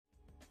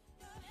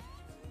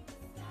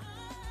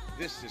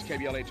This is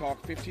KBLA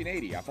Talk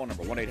 1580. Our phone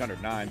number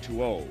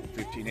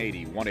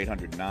 1-800-920-1580,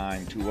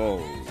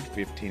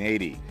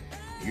 1-800-920-1580.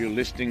 You're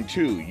listening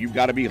to You've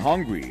Got to Be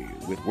Hungry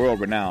with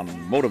world-renowned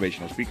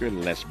motivational speaker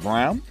Les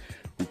Brown,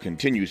 who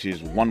continues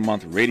his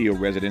one-month radio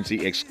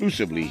residency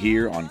exclusively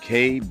here on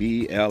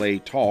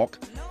KBLA Talk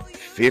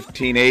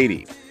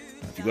 1580.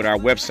 If you go to our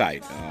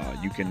website,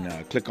 you can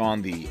click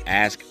on the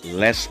Ask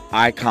Les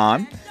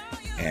icon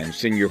and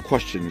send your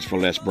questions for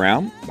Les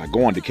Brown by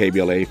going to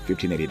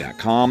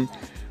KBLA1580.com.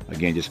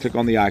 Again, just click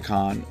on the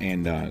icon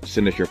and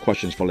send us your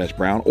questions for Les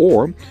Brown,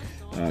 or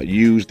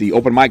use the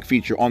open mic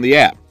feature on the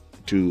app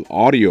to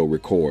audio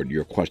record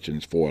your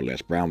questions for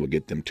Les Brown. We'll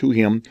get them to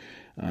him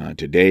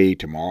today,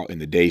 tomorrow, in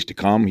the days to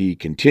come. He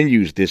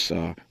continues this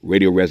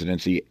radio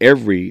residency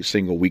every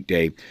single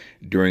weekday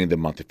during the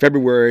month of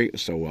February.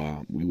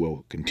 So we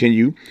will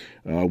continue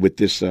with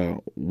this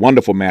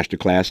wonderful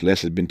masterclass.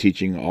 Les has been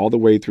teaching all the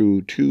way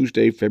through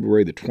Tuesday,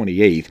 February the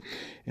 28th.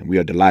 And we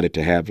are delighted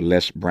to have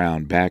Les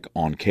Brown back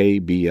on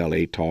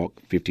KBLA Talk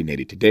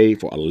 1580 today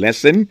for a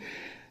lesson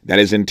that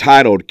is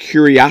entitled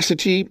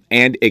Curiosity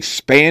and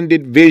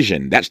Expanded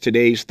Vision. That's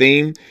today's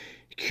theme,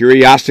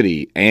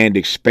 Curiosity and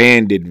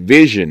Expanded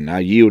Vision. I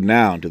yield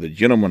now to the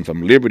gentleman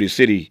from Liberty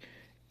City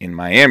in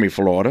Miami,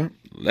 Florida,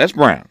 Les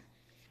Brown.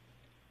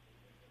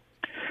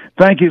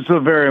 Thank you so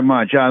very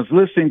much. I was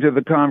listening to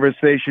the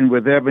conversation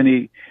with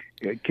Ebony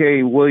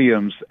K.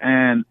 Williams,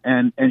 and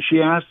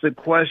she asked the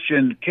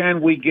question,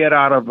 can we get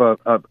out of a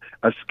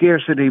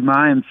scarcity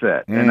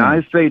mindset? And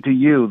I say to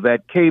you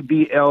that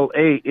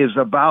KBLA is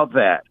about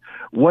that.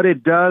 What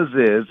it does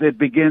is it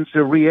begins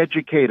to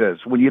re-educate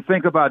us. When you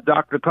think about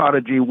Dr.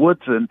 Carter G.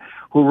 Woodson,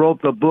 who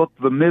wrote the book,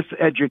 The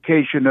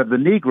Miseducation of the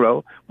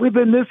Negro, we've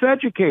been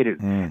miseducated.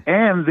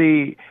 And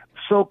the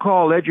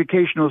so-called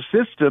educational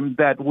system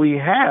that we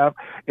have,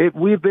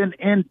 we've been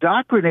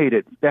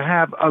indoctrinated to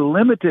have a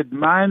limited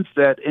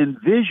mindset and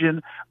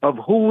vision of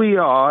who we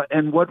are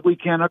and what we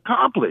can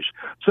accomplish.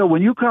 So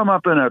when you come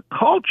up in a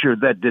culture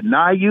that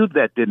deny you,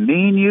 that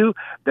demean you,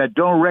 that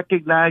don't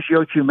recognize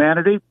your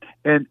humanity,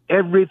 and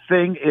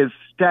everything is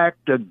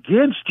stacked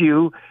against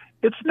you,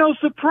 it's no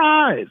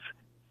surprise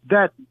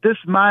that this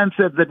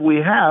mindset that we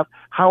have,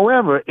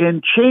 however,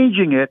 in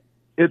changing it,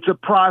 it's a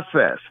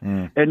process.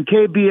 And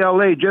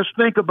KBLA, just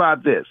think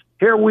about this.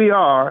 Here we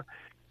are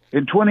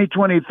in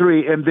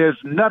 2023, and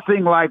there's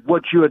nothing like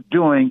what you are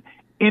doing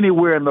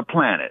anywhere on the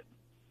planet.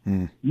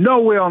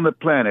 Nowhere on the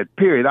planet,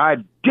 period. I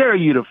dare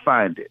you to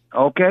find it,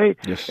 okay?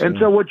 Yes, and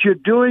so what you're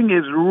doing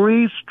is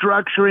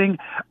restructuring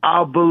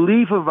our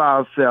belief of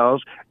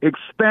ourselves,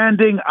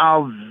 expanding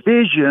our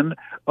vision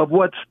of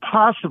what's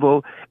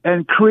possible,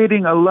 and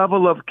creating a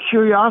level of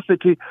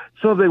curiosity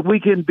so that we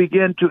can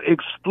begin to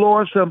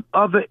explore some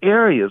other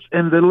areas.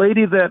 And the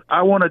lady that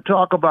I want to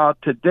talk about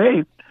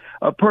today,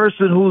 a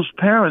person whose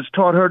parents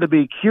taught her to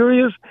be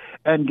curious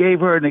and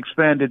gave her an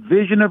expanded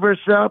vision of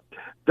herself,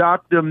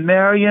 Dr.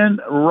 Marion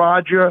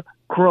Roger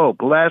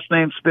Croak, last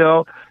name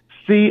spelled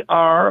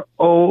C-R-O-A-K.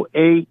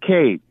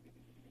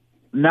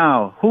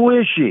 Now, who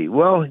is she?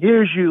 Well,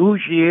 here's who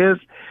she is.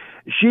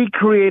 She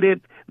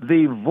created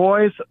the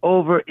Voice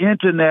over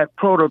Internet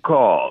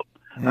Protocol.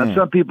 Now,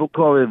 some people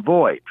call it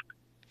VoIP.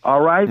 All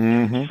right?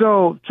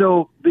 So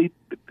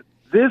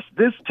this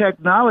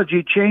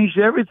technology changed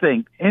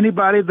everything.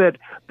 Anybody that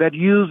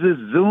uses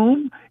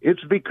Zoom,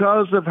 it's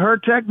because of her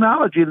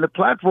technology and the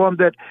platform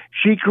that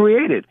she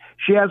created.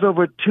 She has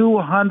over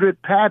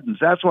 200 patents.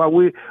 That's why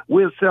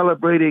we're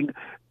celebrating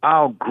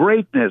our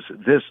greatness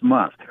this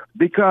month.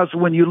 Because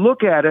when you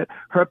look at it,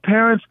 her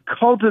parents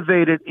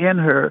cultivated in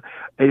her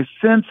a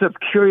sense of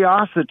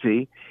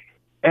curiosity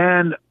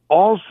and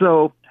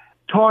also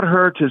taught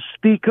her to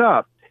speak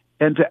up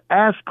and to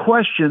ask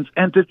questions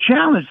and to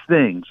challenge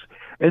things.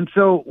 And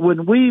so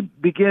when we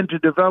begin to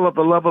develop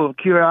a level of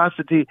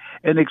curiosity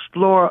and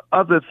explore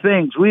other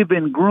things, we've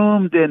been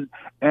groomed and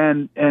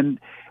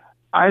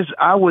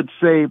I would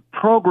say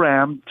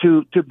programmed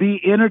to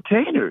be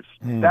entertainers.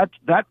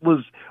 That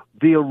was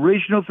the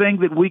original thing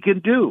that we can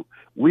do.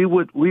 We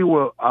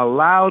were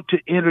allowed to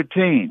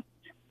entertain,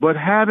 but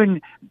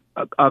having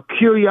a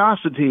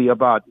curiosity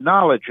about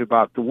knowledge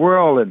about the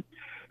world and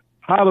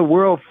how the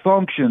world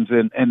functions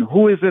and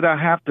who is it I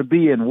have to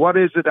be and what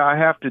is it I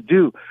have to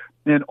do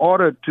in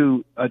order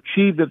to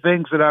achieve the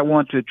things that I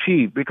want to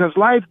achieve. Because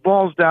life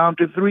boils down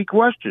to three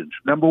questions.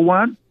 Number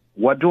one,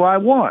 what do I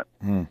want?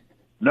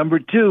 Number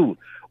two,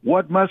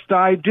 what must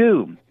I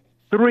do?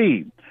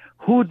 Three,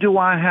 who do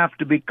I have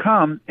to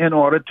become in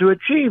order to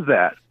achieve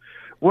that?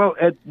 Well,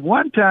 at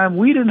one time,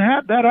 we didn't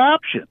have that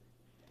option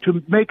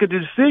to make a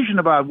decision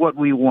about what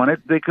we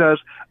wanted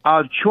because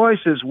our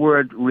choices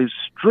were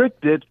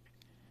restricted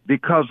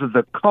because of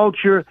the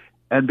culture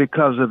and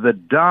because of the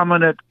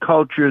dominant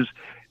culture's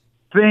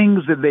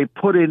things that they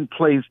put in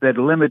place that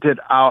limited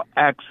our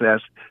access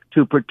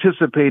to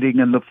participating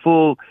in the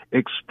full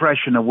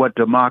expression of what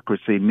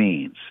democracy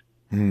means.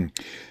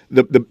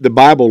 The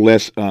Bible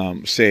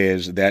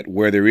says that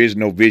where there is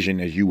no vision,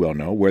 as you well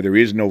know, where there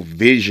is no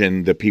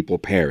vision, the people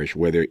perish.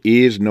 Where there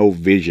is no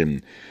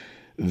vision,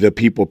 the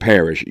people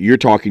perish. You're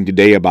talking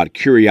today about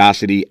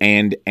curiosity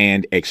and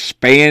an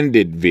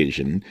expanded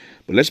vision.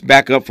 But let's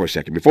back up for a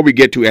second. Before we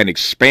get to an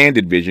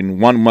expanded vision,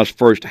 one must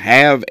first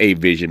have a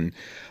vision.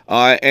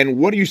 And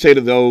what do you say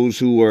to those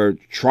who are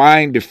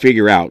trying to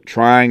figure out,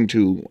 trying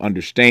to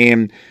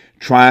understand,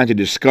 trying to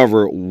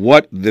discover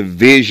what the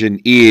vision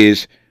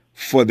is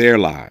for their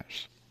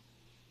lives?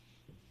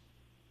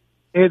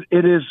 It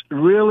is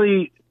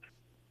really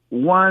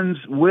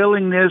one's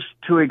willingness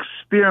to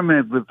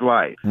experiment with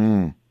life.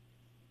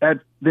 At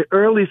the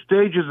early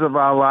stages of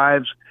our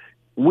lives,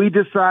 we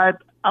decide,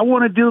 I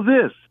want to do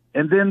this.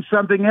 And then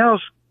something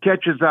else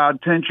catches our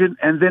attention,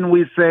 and then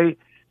we say,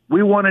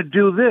 we want to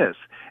do this.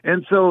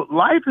 And so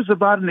life is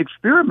about an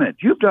experiment.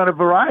 You've done a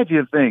variety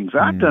of things.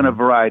 I've done a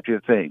variety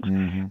of things.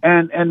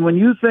 And when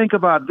you think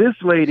about this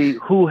lady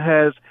who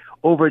has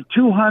over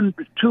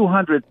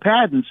 200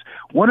 patents,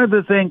 one of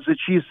the things that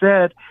she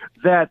said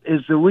that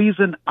is the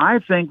reason I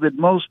think that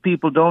most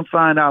people don't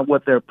find out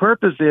what their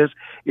purpose is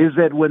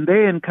that when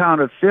they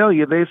encounter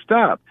failure, they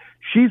stop.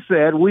 She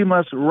said, we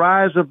must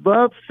rise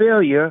above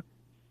failure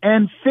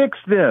and fix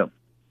them.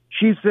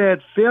 She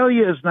said,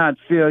 failure is not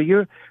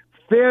failure.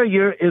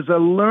 Failure is a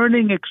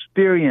learning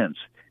experience.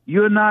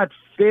 You're not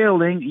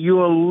failing,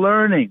 you are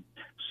learning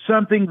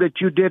something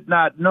that you did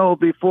not know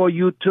before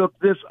you took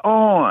this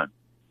on.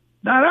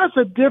 Now, that's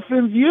a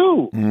different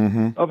view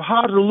of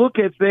how to look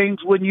at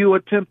things when you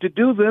attempt to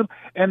do them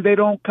and they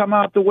don't come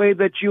out the way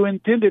that you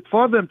intended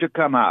for them to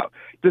come out.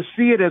 To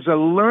see it as a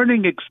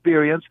learning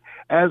experience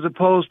as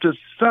opposed to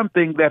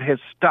something that has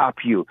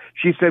stopped you.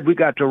 She said we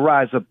got to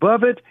rise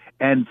above it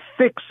and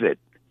fix it,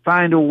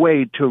 find a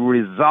way to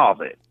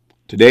resolve it.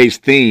 Today's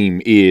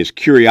theme is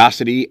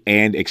curiosity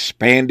and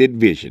expanded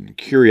vision.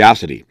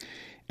 Curiosity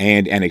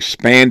and an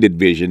expanded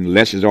vision.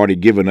 Les has already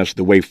given us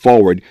the way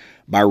forward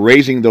by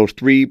raising those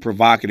three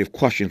provocative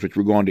questions, which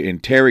we're going to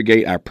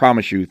interrogate, I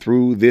promise you,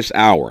 through this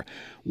hour.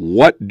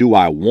 What do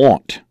I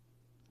want?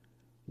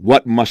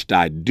 What must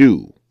I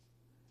do?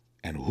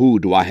 And who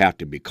do I have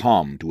to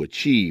become to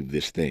achieve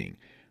this thing?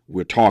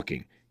 We're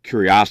talking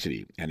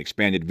curiosity and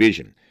expanded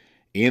vision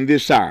in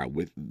this hour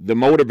with the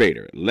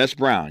motivator, Les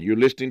Brown. You're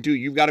listening to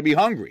You've Got to Be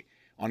Hungry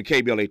on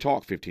KBLA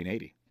Talk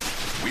 1580.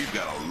 We've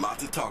got a lot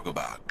to talk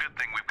about. Good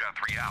thing we've got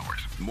 3 hours.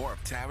 More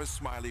of Tavis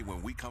Smiley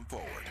when we come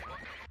forward.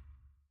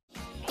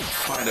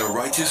 Find a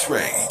righteous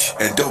rage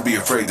and don't be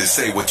afraid to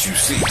say what you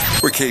see.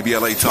 We're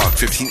KBLA Talk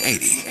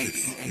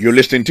 1580. You're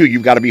listening to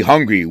You've Got to Be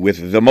Hungry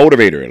with the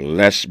motivator,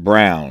 Les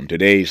Brown.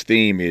 Today's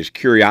theme is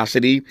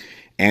curiosity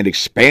and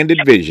expanded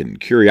vision.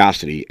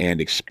 Curiosity and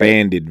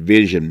expanded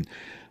vision.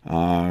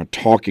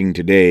 Talking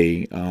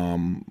today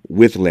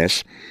with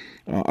Les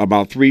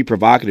about three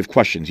provocative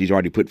questions he's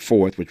already put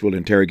forth, which we'll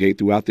interrogate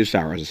throughout this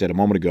hour. As I said a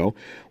moment ago,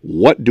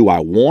 what do I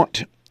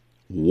want?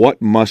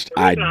 What must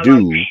I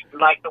do?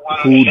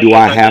 Who do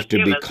I have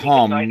to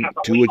become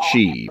to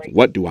achieve?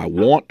 What do I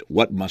want?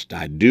 What must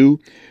I do?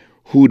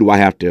 Who do I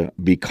have to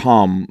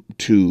become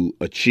to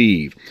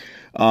achieve?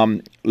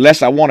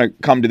 Les, I want to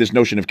come to this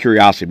notion of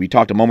curiosity. We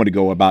talked a moment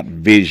ago about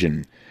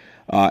vision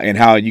and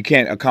how you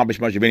can't accomplish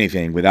much of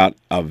anything without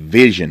a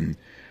vision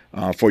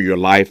for your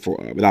life,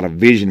 without a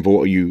vision for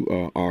what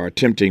you are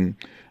attempting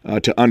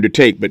to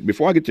undertake. But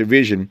before I get to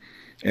vision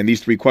and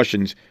these three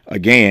questions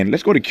again,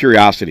 let's go to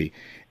curiosity.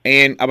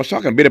 And I was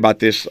talking a bit about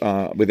this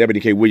with Ebony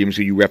K. Williams,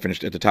 who you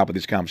referenced at the top of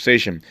this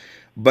conversation.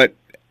 But,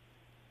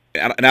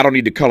 and I don't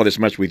need to color this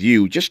much with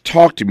you, just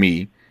talk to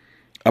me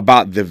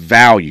about the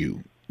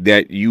value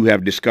that you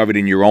have discovered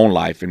in your own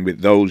life and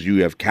with those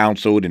you have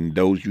counseled and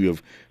those you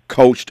have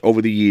coached over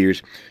the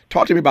years.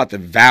 Talk to me about the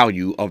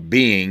value of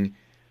being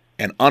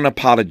an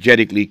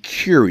unapologetically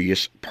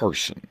curious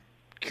person.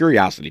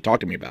 Curiosity, talk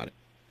to me about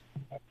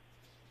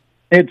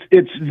it.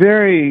 It's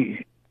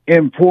very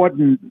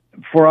important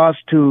for us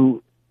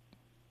to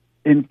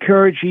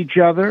encourage each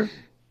other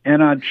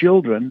and our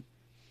children,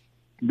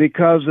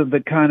 because of the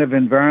kind of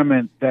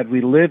environment that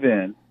we live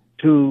in,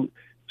 to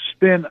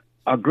spend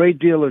a great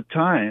deal of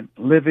time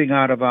living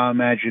out of our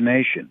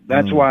imagination.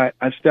 That's why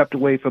I stepped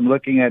away from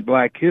looking at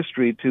Black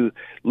history to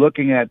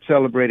looking at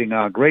celebrating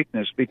our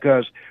greatness,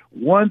 because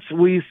once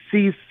we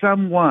see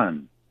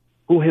someone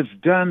who has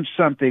done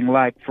something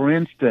like, for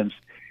instance,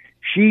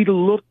 she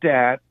looked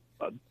at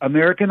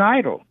American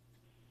Idol,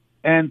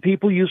 and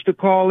people used to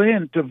call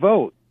in to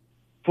vote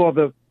for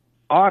the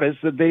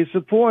artists that they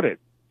supported.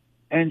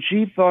 And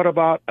she thought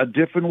about a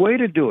different way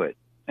to do it.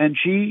 And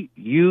she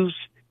used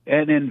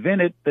and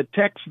invented the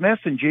text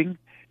messaging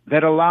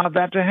that allowed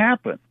that to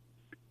happen.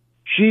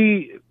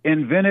 She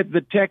invented the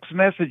text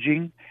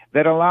messaging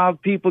that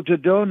allowed people to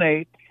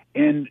donate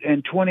in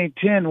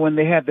 2010 when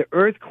they had the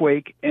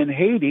earthquake in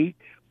Haiti,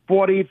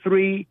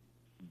 $43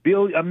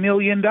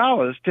 million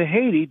to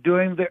Haiti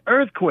during the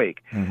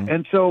earthquake.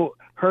 And so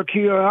her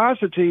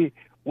curiosity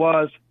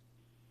was,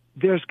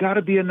 there's got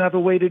to be another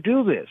way to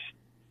do this.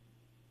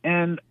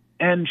 And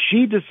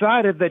she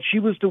decided that she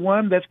was the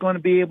one that's going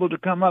to be able to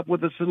come up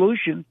with a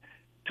solution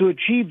to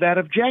achieve that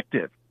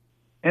objective.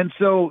 And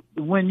so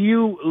when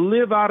you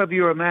live out of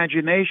your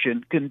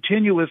imagination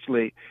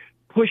continuously,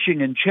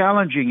 pushing and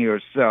challenging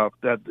yourself.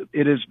 That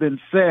it has been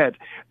said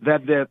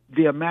that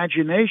the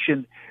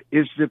imagination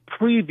is the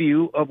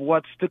preview of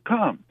what's to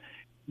come.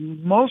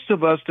 Most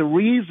of us, the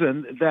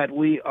reason that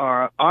we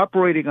are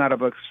operating out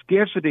of a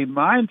scarcity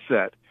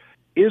mindset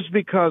is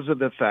because of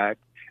the fact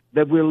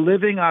that we're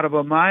living out of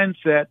a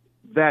mindset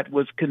that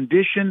was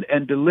conditioned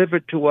and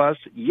delivered to us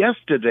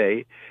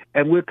yesterday,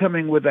 and we're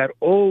coming with that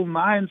old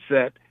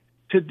mindset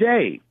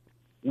today,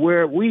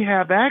 where we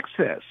have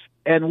access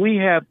and we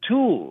have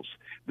tools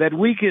that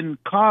we can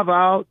carve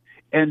out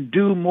and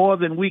do more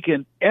than we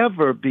can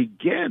ever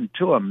begin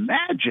to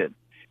imagine.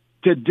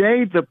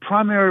 Today, the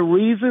primary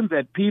reason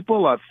that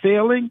people are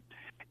failing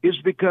is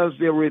because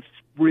they're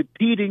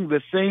repeating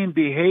the same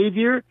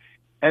behavior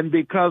and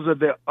because of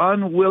their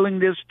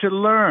unwillingness to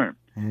learn.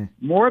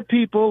 More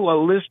people are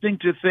listening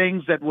to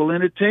things that will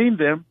entertain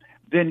them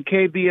than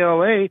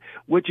KBLA,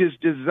 which is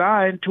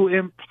designed to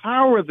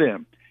empower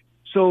them.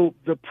 So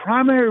the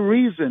primary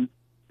reason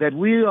that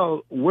we are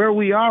where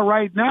we are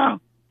right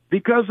now,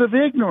 because of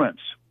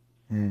ignorance.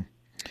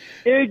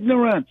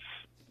 Ignorance.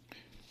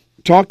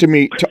 Talk to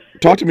me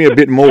a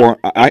bit more.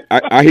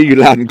 I hear you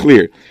loud and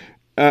clear.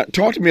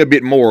 Talk to me a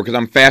bit more, because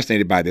I'm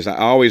fascinated by this. I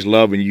always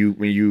love when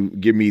you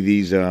give me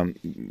these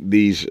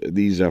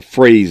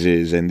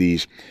phrases and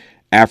these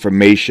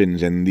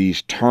affirmations and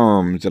these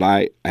terms that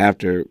I have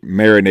to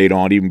marinate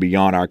on even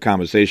beyond our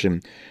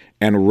conversation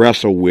and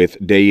wrestle with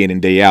day in and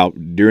day out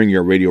during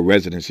your radio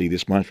residency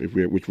this month,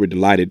 which we're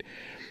delighted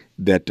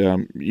that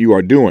you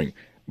are doing.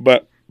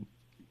 But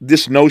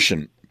this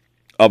notion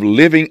of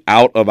living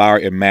out of our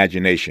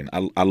imagination,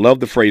 I love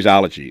the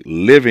phraseology,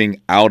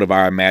 living out of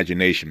our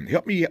imagination.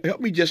 Help me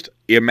just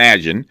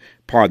imagine,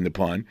 pardon the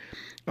pun,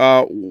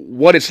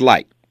 what it's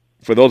like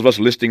for those of us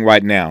listening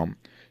right now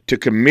to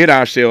commit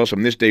ourselves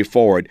from this day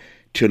forward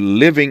to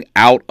living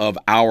out of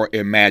our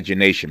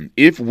imagination.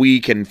 If we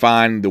can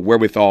find the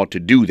wherewithal to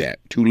do that,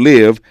 to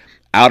live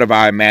out of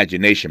our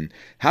imagination,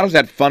 how does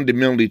that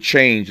fundamentally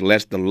change,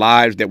 Les, the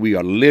lives that we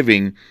are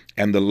living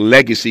and the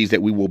legacies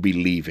that we will be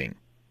leaving?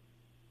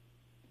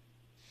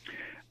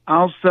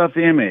 Our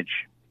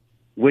self-image,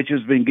 which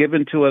has been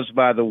given to us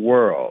by the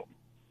world,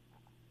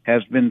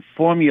 has been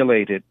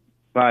formulated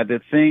by the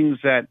things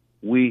that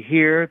we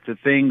hear, the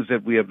things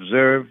that we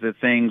observe, the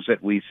things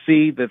that we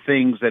see, the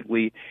things that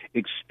we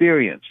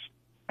experience,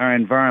 our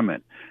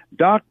environment.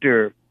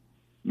 Dr.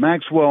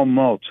 Maxwell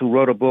Maltz, who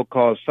wrote a book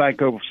called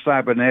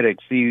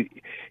Psycho-Cybernetics, he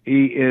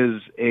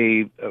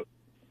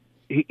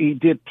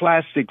did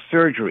plastic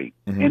surgery,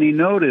 and he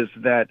noticed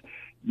that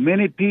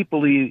many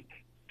people, he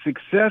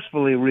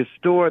successfully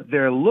restored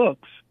their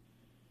looks,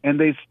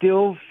 and they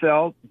still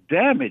felt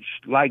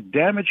damaged, like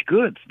damaged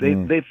goods.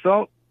 They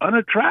felt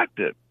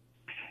unattractive.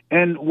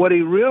 And what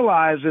he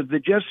realized is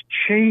that just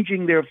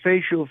changing their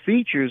facial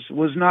features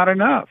was not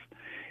enough.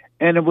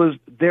 And it was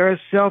their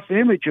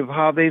self-image of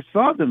how they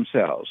saw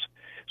themselves.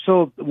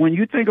 So when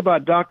you think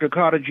about Dr.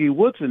 Carter G.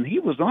 Woodson, he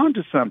was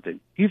onto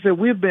something. He said,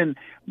 we've been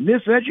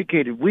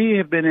miseducated. We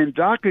have been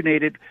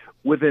indoctrinated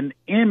with an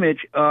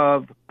image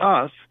of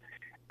us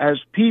as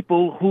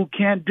people who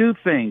can't do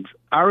things.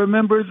 I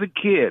remember as a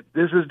kid,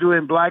 this is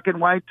doing black and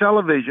white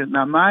television.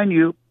 Now, mind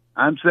you,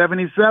 I'm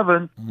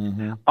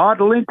 77. Art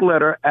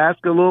Linkletter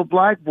asked a little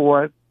black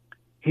boy,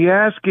 he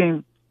asked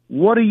him,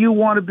 what do you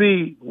want to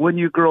be when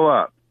you grow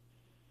up?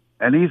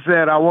 And he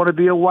said, I want to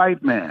be a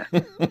white man.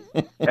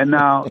 And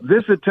now,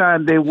 this is a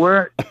time they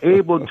weren't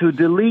able to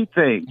delete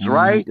things,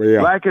 right? Yeah.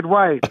 Black and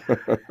white.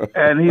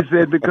 And he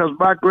said, because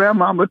my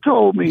grandmama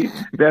told me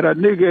that a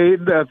nigga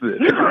ain't nothing.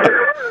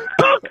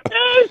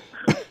 Okay.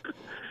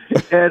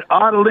 And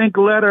Art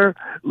Linkletter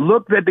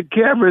looked at the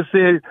camera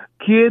and said,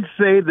 kids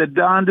say the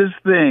darndest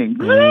thing.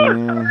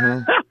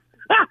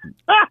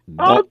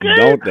 Okay.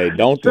 Don't they?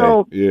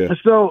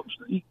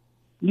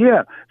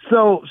 Yeah.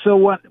 So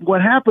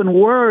what happened,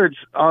 words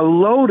are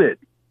loaded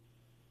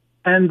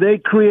and they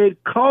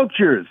create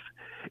cultures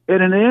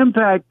and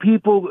impact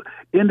people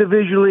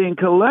individually and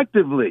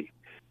collectively.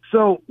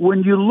 So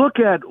when you look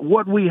at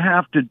what we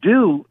have to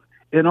do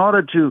in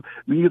order to,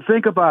 when you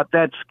think about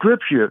that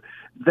scripture,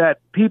 that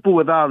people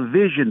without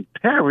vision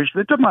perish,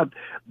 they're talking about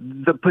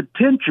the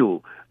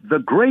potential, the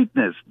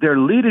greatness, their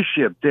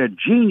leadership, their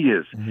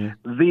genius,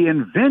 the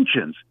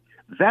inventions.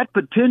 That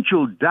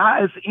potential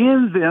dies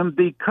in them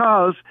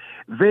because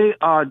they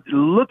are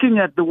looking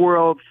at the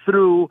world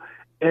through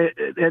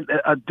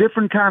a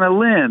different kind of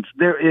lens.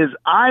 There is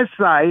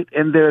eyesight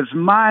and there's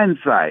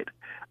mindsight.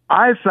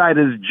 Eyesight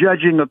is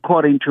judging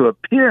according to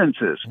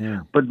appearances,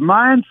 but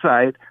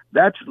mindsight,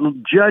 that's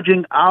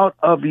judging out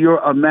of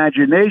your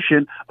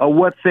imagination of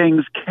what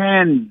things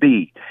can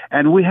be.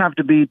 And we have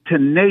to be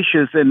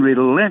tenacious and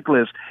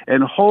relentless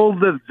and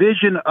hold the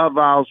vision of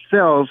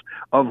ourselves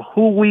of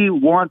who we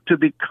want to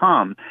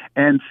become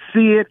and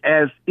see it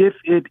as if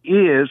it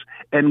is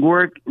and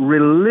work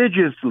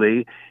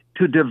religiously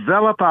to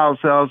develop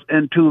ourselves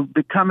into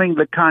becoming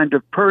the kind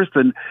of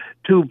person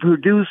to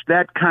produce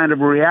that kind of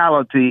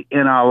reality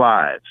in our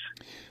lives.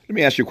 Let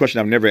me ask you a question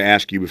I've never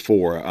asked you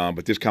before,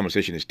 but this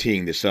conversation is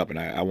teeing this up, and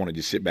I want to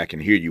just sit back and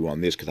hear you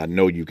on this because I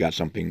know you've got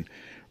something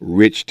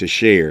rich to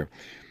share.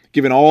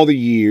 Given all the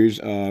years,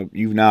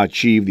 you've now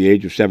achieved the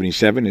age of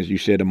 77, as you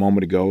said a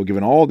moment ago,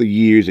 given all the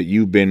years that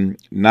you've been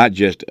not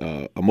just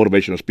a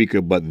motivational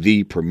speaker, but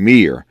the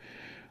premier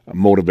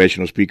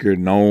motivational speaker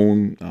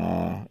known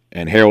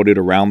and heralded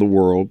around the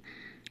world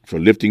for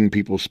lifting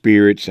people's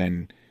spirits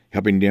and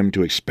helping them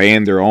to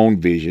expand their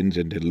own visions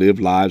and to live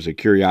lives of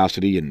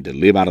curiosity and to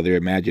live out of their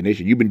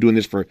imagination. You've been doing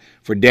this for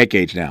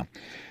decades now.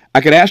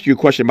 I could ask you a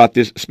question about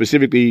this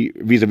specifically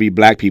vis-a-vis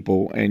black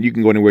people, and you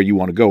can go anywhere you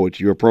want to go. It's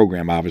your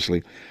program,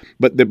 obviously.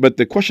 But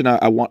the question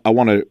I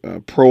want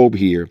to probe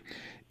here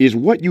is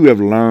what you have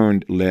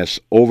learned, Les,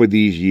 over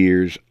these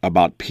years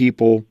about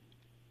people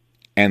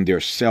and their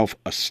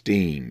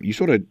self-esteem. You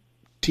sort of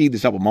teed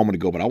this up a moment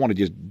ago, but I want to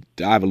just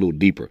dive a little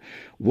deeper.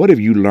 What have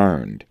you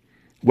learned?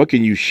 What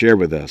can you share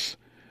with us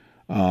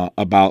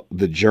about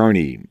the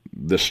journey,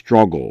 the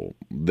struggle,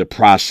 the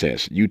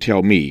process, you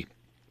tell me,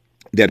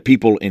 that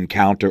people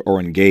encounter or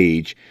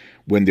engage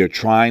when they're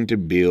trying to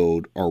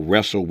build or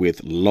wrestle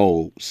with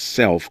low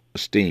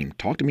self-esteem?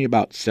 Talk to me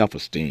about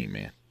self-esteem,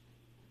 man.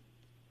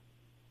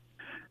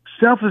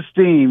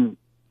 Self-esteem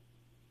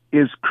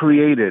is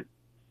created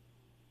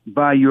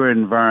by your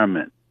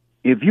environment.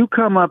 If you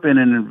come up in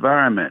an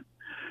environment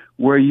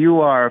where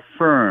you are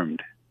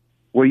affirmed,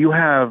 where you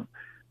have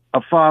a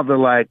father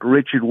like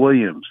Richard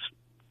Williams,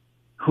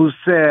 who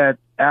said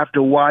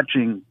after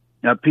watching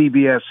a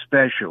PBS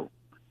special,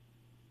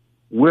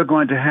 we're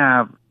going to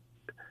have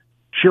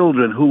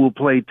children who will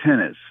play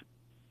tennis.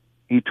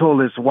 He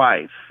told his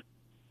wife,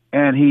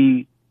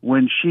 and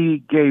when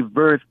she gave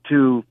birth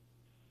to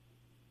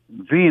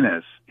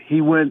Venus,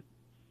 he went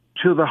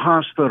to the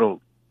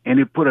hospital and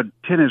he put a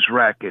tennis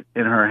racket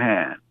in her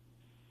hand.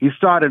 He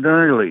started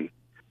early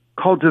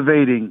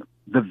cultivating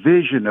the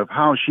vision of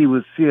how she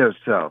would see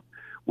herself.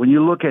 When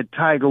you look at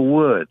Tiger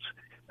Woods,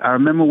 I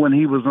remember when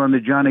he was on the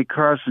Johnny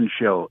Carson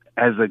show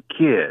as a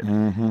kid,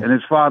 and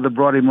his father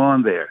brought him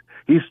on there.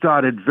 He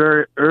started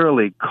very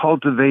early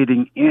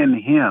cultivating in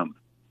him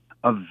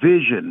a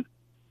vision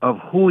of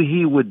who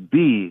he would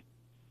be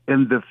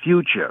in the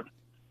future.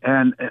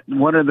 And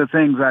one of the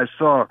things I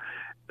saw,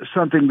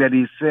 something that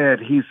he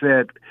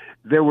said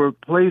there were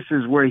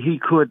places where he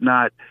could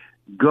not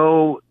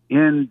go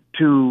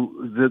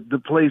into the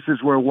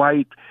places where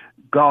white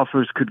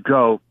golfers could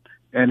go.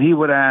 And he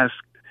would ask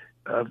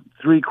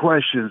 3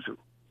 questions.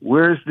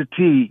 Where's the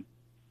tee?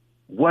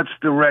 What's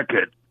the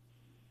record?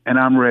 And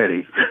I'm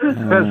ready.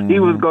 Because he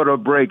was going to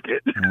break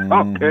it.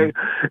 Okay.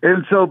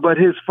 And so, but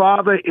his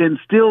father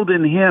instilled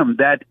in him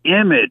that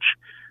image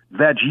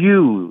that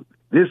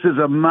this is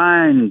a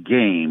mind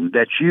game,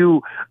 that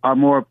you are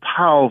more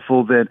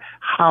powerful than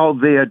how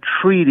they are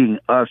treating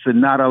us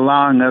and not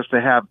allowing us to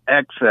have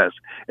access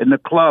in the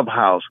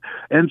clubhouse.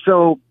 And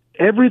so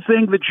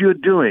everything that you're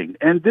doing,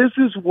 and this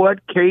is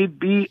what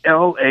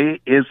KBLA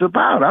is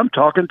about. I'm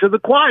talking to the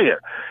choir.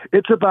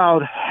 It's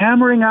about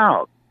hammering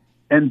out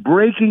and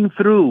breaking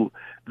through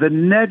the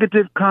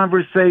negative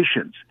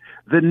conversations,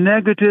 the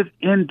negative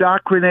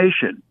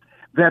indoctrination,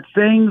 that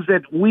things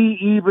that we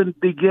even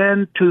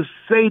begin to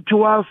say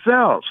to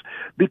ourselves,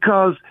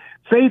 because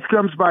faith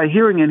comes by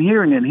hearing and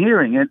hearing and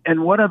hearing.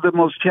 And one of the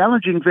most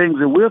challenging things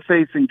that we're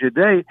facing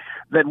today,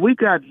 that we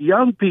got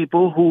young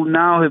people who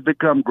now have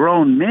become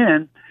grown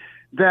men,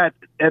 that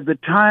at the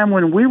time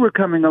when we were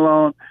coming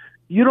along,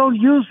 you don't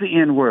use the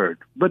N-word,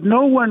 but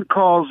no one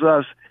calls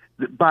us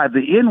by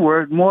the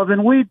N-word more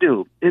than we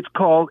do. It's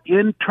called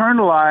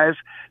internalized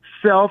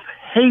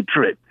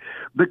self-hatred.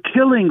 The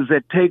killings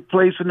that take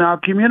place in our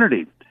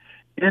community,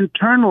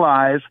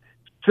 internalize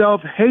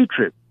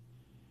self-hatred.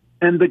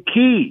 And the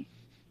key,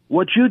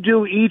 what you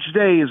do each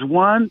day is,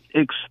 1,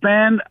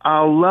 expand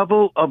our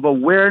level of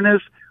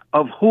awareness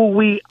of who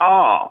we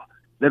are,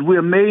 that we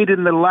are made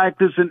in the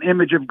likeness and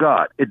image of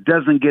God. It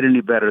doesn't get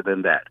any better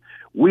than that.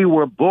 We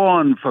were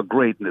born for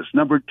greatness.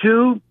 Number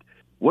 2,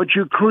 what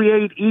you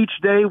create each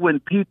day when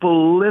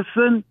people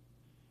listen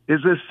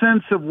is a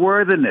sense of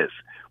worthiness,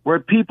 where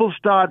people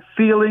start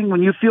feeling,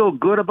 when you feel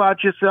good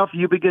about yourself,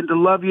 you begin to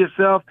love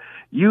yourself,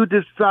 you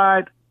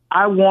decide,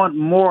 I want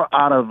more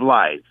out of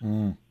life.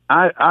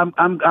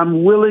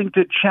 I'm willing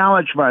to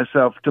challenge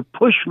myself, to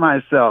push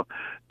myself,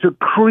 to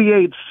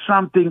create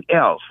something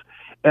else.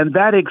 And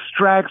that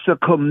extracts a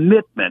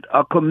commitment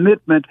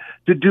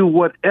to do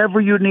whatever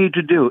you need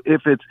to do.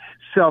 If it's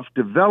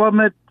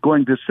self-development,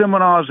 going to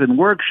seminars and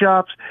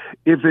workshops,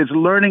 if it's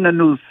learning a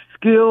new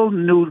skill,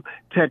 new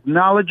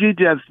technology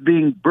that's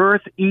being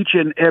birthed each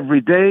and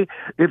every day,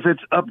 if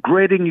it's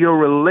upgrading your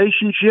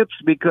relationships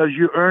because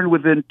you earn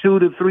within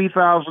 $2,000 to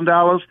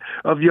 $3,000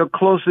 of your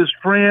closest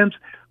friends,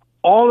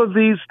 all of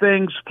these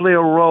things play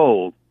a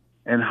role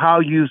in how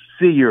you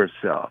see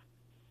yourself,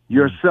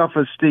 your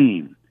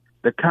self-esteem,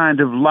 the kind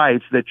of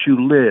life that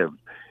you live.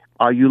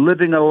 Are you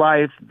living a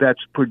life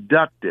that's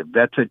productive,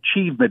 that's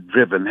achievement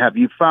driven? Have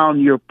you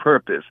found your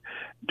purpose?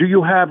 Do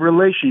you have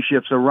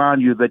relationships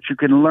around you that you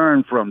can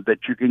learn from,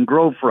 that you can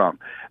grow from,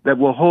 that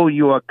will hold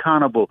you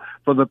accountable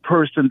for the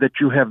person that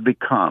you have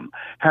become?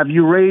 Have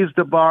you raised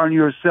the bar on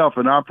yourself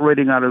and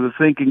operating out of the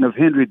thinking of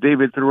Henry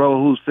David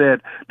Thoreau, who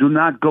said, do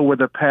not go where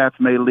the path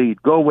may lead.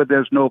 Go where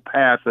there's no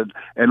path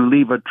and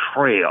leave a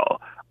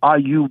trail. Are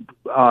you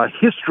a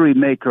history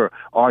maker?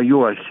 Are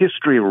you a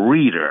history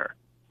reader?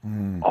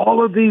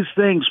 All of these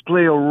things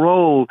play a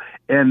role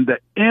in the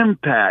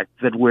impact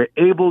that we're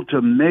able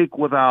to make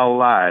with our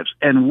lives.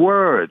 And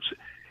words,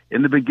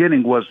 in the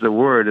beginning was the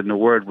Word, and the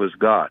Word was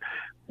God.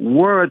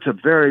 Words are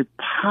very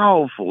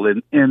powerful.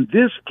 In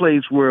this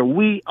place where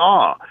we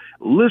are,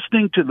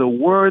 listening to the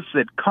words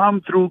that come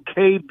through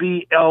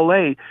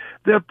KBLA,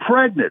 they're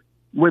pregnant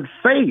with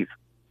faith.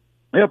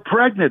 They're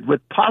pregnant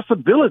with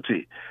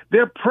possibility.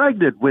 They're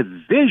pregnant with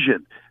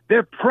vision.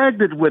 They're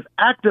pregnant with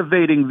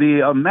activating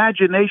the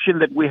imagination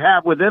that we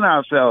have within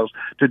ourselves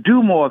to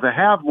do more, to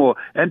have more,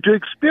 and to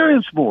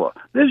experience more.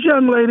 This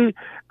young lady,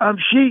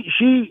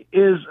 she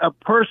is a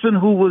person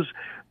who was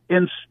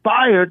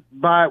inspired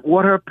by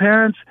what her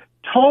parents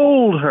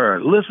told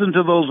her. Listen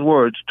to those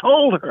words,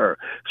 told her.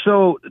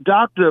 So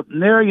Dr.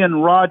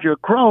 Marion Roger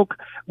Croak,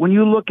 when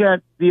you look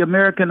at the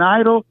American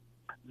Idol,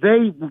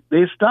 they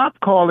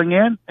stopped calling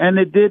in and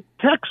they did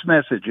text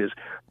messages.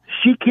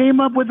 She came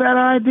up with that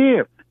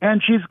idea. And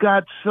she's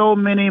got so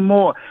many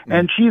more.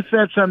 And she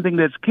said something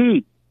that's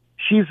key.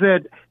 She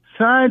said,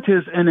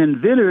 scientists and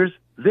inventors,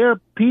 they're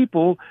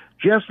people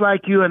just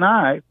like you and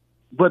I,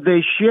 but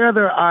they share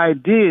their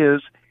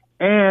ideas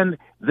and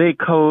they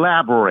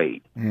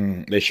collaborate.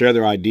 They share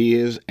their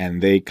ideas and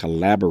they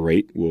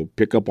collaborate. We'll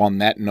pick up on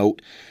that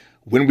note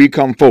when we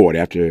come forward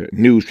after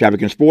news,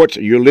 traffic, and sports.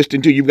 You're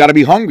listening to You've Got to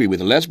Be Hungry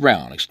with Les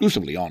Brown,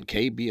 exclusively on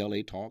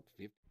KBLA Talk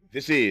 50.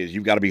 This is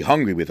You've Got to Be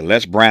Hungry with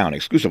Les Brown,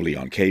 exclusively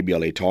on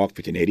KBLA Talk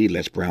 1580.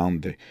 Les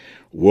Brown, the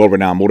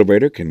world-renowned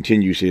motivator,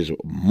 continues his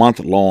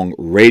month-long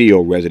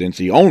radio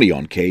residency only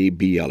on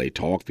KBLA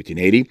Talk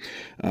 1580.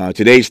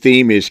 Today's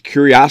theme is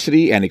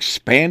Curiosity and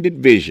Expanded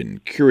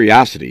Vision.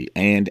 Curiosity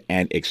and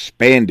an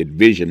expanded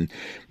vision.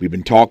 We've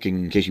been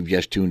talking, in case you've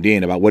just tuned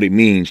in, about what it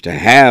means to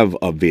have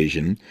a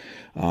vision,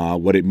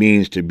 what it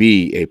means to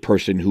be a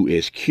person who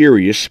is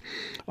curious,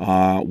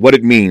 what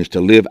it means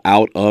to live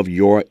out of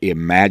your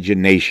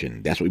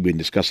imagination. That's what we've been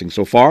discussing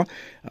so far.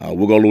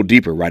 We'll go a little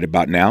deeper right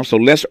about now. So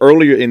Les,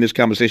 earlier in this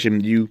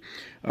conversation, you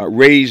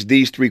raised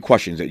these three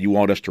questions that you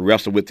want us to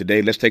wrestle with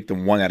today. Let's take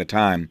them one at a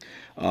time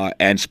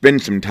and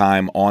spend some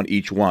time on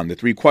each one. The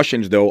three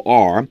questions, though,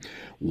 are: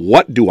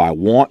 what do I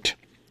want?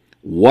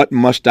 What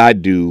must I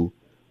do?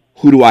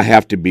 Who do I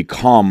have to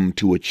become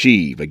to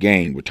achieve?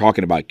 Again, we're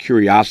talking about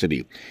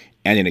curiosity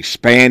and an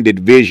expanded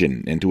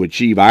vision. And to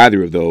achieve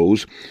either of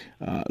those,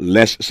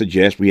 let's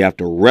suggest we have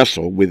to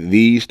wrestle with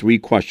these three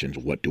questions.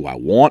 What do I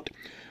want?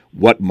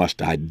 What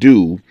must I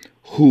do?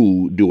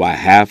 Who do I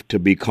have to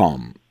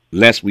become?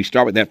 Les, we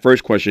start with that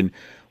first question.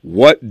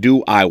 What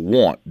do I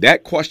want?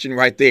 That question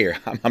right there,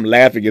 I'm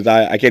laughing because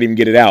I can't even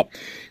get it out,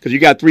 because you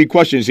got three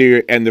questions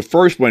here, and the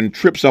first one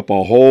trips up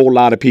a whole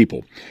lot of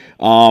people.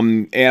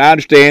 And I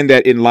understand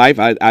that in life,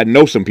 I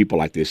know some people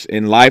like this.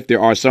 In life,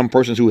 there are some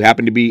persons who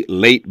happen to be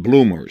late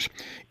bloomers.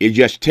 It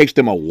just takes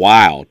them a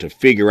while to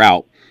figure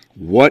out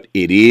what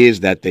it is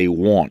that they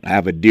want. I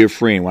have a dear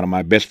friend, one of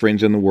my best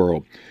friends in the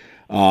world,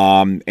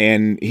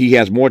 and he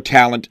has more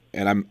talent,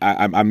 and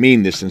I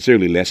mean this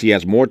sincerely, Les. He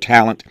has more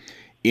talent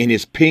in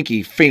his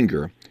pinky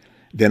finger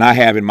than I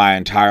have in my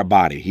entire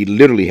body. He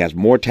literally has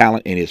more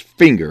talent in his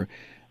finger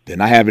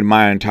than I have in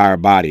my entire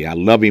body. I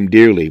love him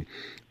dearly,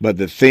 but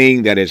the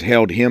thing that has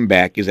held him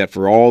back is that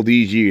for all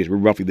these years, we're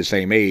roughly the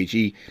same age,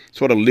 he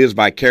sort of lives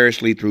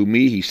vicariously through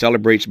me. He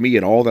celebrates me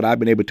and all that I've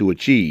been able to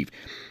achieve.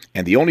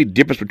 And the only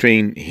difference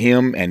between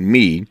him and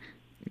me,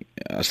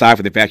 aside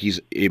from the fact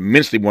he's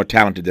immensely more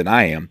talented than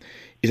I am,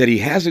 is that he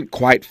hasn't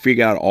quite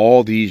figured out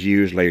all these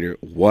years later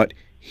what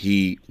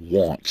he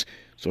wants.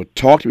 So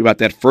talk to me about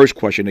that first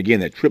question, again,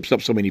 that trips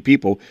up so many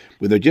people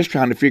when they're just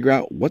trying to figure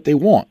out what they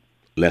want.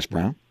 Les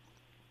Brown.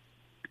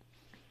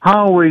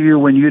 How were you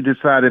when you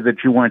decided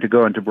that you wanted to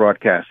go into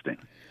broadcasting?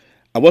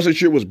 I wasn't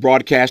sure it was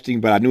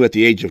broadcasting, but I knew at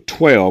the age of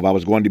 12 I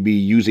was going to be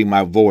using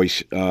my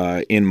voice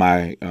in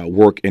my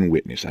work and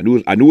witness. I knew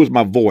it was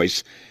my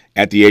voice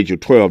at the age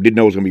of 12. Didn't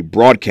know it was going to be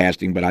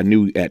broadcasting, but I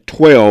knew at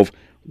 12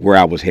 where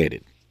I was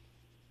headed.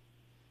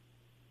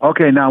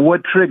 Okay, now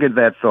what triggered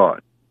that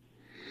thought?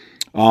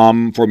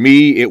 For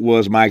me, it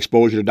was my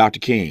exposure to Dr.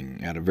 King.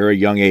 At a very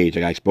young age,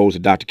 I got exposed to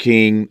Dr.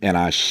 King, and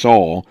I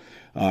saw,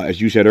 as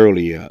you said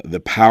earlier,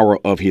 the power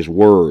of his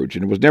words.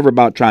 And it was never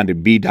about trying to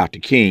be Dr.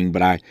 King,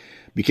 but I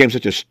became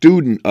such a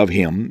student of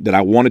him that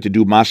I wanted to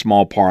do my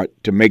small part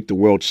to make the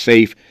world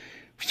safe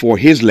for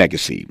his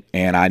legacy.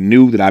 And I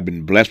knew that I'd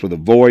been blessed with a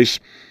voice.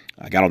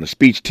 I got on the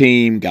speech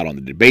team, got on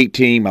the debate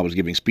team. I was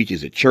giving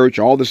speeches at church,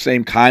 all the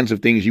same kinds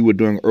of things you were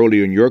doing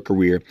earlier in your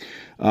career.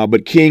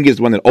 But King is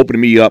the one that opened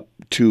me up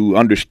to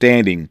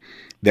understanding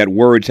that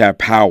words have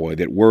power,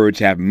 that words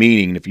have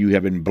meaning. If you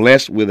have been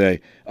blessed with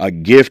a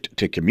gift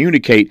to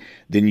communicate,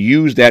 then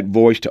use that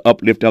voice to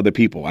uplift other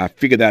people. I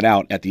figured that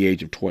out at the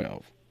age of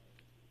 12.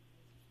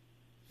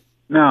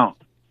 Now,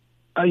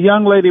 a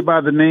young lady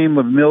by the name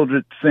of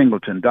Mildred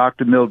Singleton,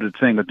 Dr. Mildred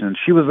Singleton,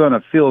 she was on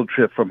a field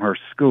trip from her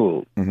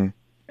school,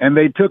 and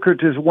they took her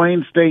to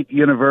Wayne State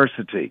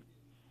University,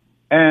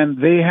 and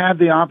they had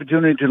the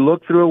opportunity to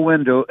look through a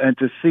window and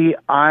to see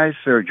eye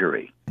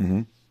surgery.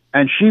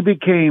 And she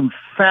became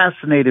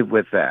fascinated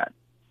with that.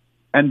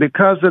 And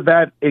because of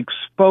that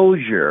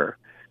exposure,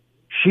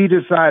 she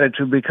decided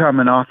to become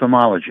an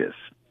ophthalmologist.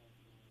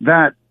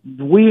 That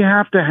we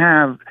have to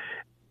have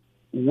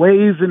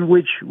ways in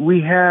which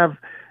we have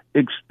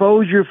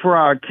exposure for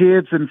our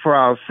kids and for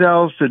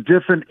ourselves to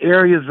different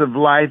areas of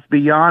life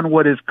beyond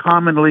what is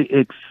commonly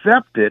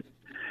accepted,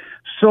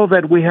 so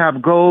that we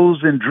have goals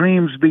and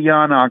dreams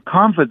beyond our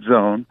comfort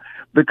zone,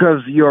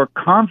 because your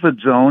comfort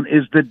zone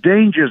is the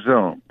danger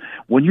zone.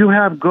 When you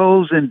have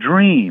goals and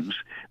dreams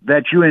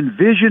that you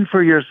envision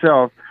for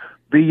yourself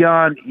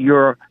beyond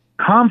your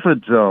comfort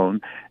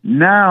zone,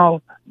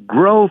 now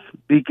growth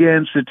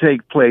begins to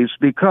take place,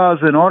 because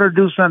in order to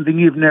do something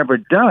you've never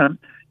done,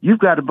 you've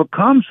got to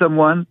become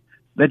someone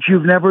that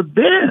you've never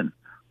been.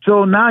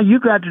 So now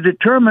you've got to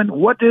determine,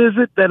 what is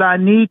it that I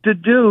need to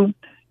do,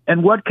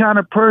 and what kind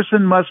of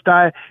person must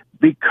I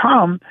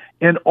become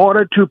in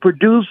order to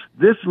produce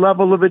this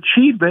level of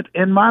achievement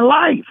in my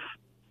life.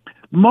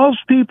 Most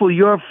people,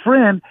 your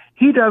friend,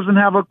 he doesn't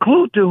have a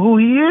clue to who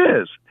he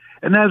is.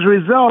 And as a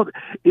result,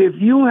 if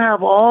you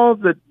have all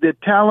the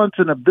talents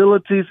and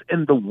abilities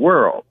in the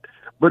world,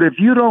 but if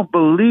you don't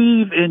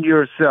believe in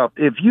yourself,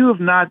 if you have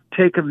not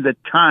taken the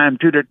time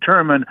to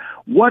determine,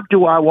 what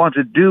do I want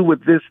to do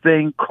with this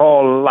thing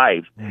called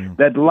life,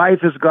 that life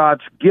is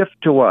God's gift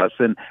to us,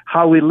 and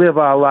how we live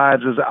our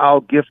lives is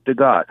our gift to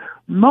God.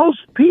 Most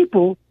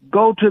people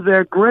go to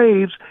their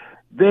graves,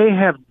 they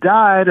have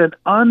died an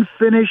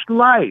unfinished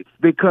life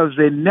because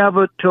they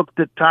never took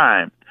the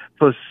time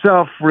for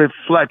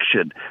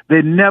self-reflection.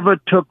 They never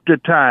took the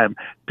time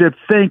to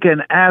think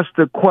and ask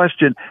the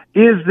question,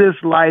 is this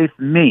life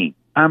me?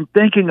 I'm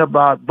thinking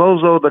about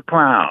Bozo the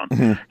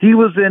Clown. He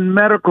was in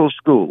medical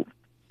school,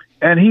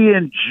 and he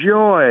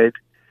enjoyed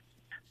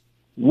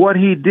what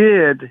he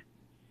did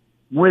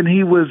when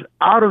he was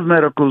out of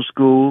medical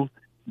school,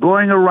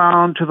 going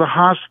around to the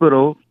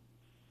hospital,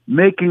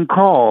 making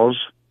calls,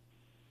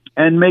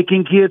 and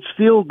making kids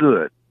feel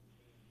good.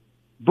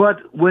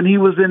 But when he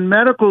was in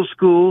medical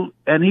school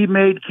and he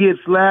made kids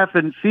laugh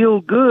and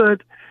feel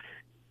good,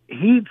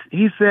 he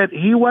said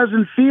he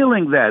wasn't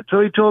feeling that.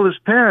 So he told his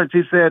parents,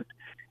 he said,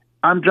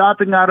 I'm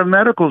dropping out of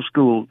medical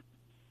school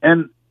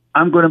and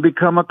I'm going to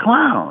become a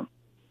clown.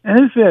 And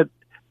he said,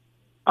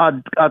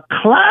 a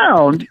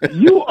clown?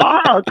 You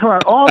are a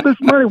clown. All this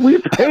money we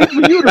paid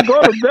for you to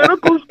go to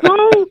medical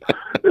school?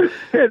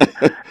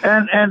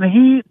 and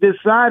he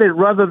decided,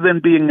 rather than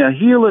being a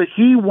healer,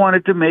 he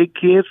wanted to make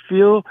kids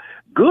feel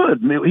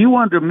good. He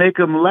wanted to make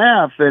them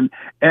laugh, and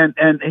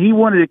he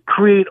wanted to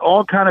create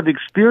all kind of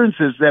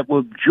experiences that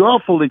were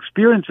joyful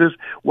experiences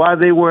while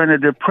they were in a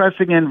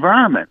depressing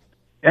environment.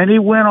 And he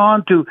went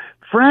on to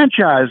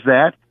franchise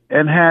that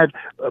and had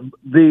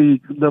the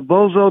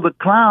Bozo the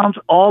Clowns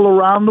all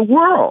around the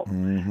world.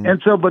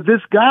 And so, but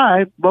this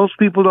guy, most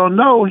people don't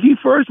know, he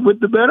first went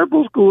to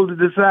medical school to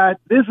decide,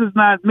 this is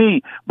not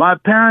me. My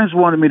parents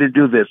wanted me to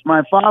do this.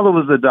 My father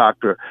was a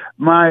doctor.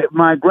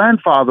 My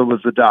grandfather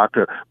was a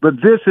doctor. But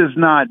this is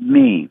not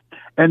me.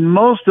 And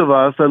most of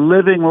us are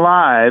living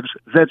lives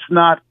that's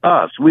not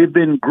us. We've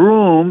been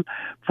groomed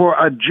for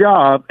a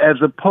job as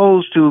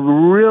opposed to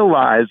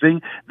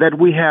realizing that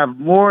we have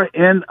more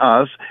in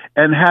us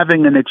and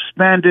having an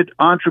expanded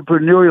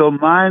entrepreneurial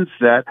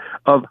mindset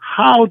of,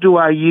 how do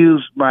I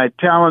use my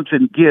talents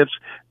and gifts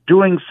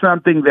doing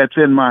something that's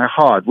in my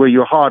heart. Where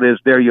your heart is,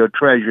 there your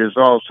treasure is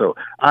also.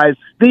 I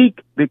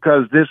speak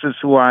because this is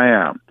who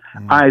I am.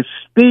 I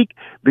speak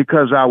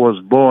because I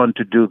was born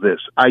to do this.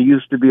 I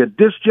used to be a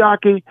disc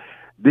jockey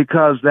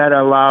because that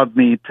allowed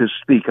me to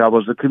speak. I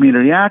was a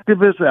community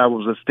activist. I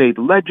was a state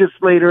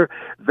legislator.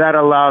 That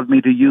allowed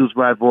me to use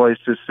my voice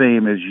the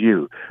same as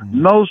you.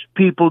 Most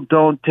people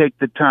don't take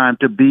the time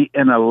to be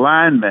in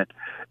alignment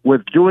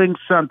with doing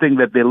something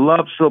that they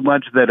love so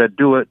much that they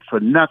do it for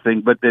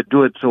nothing, but they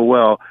do it so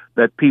well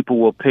that people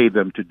will pay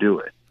them to do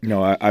it. You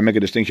know, I make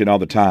a distinction all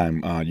the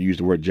time. You used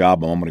the word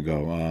job a moment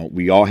ago.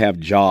 We all have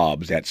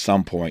jobs at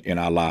some point in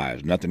our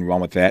lives. Nothing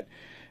wrong with that.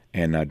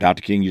 And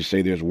Dr. King used to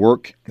say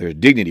there's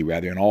dignity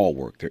rather in all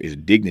work. There is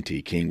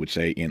dignity, King would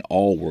say, in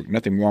all work.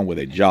 Nothing wrong with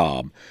a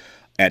job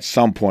at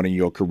some point in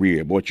your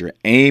career. But what you're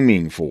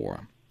aiming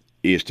for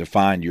is to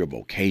find your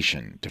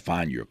vocation, to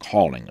find your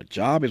calling. A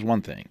job is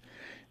one thing.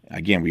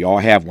 Again, we all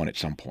have one at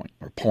some point,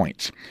 or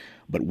points.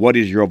 But what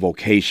is your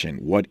vocation?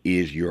 What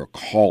is your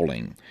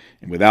calling?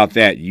 And without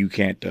that, you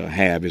can't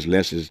have, as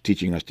Les is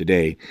teaching us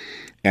today,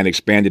 an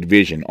expanded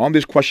vision. On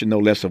this question, no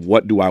less of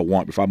what do I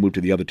want, before I move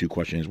to the other two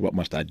questions, what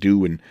must I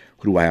do and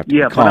who do I have to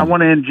become? Yeah, but I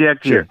want to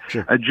inject here.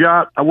 Sure.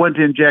 I want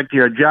to inject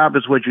here. A job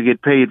is what you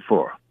get paid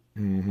for.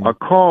 a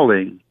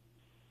calling,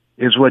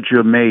 is what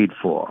you're made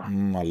for.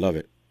 I love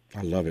it.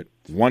 I love it.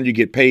 One you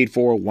get paid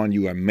for, one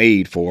you are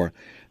made for.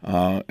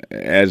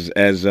 As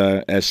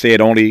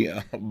said only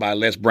by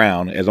Les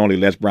Brown, as only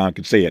Les Brown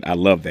could say it. I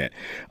love that.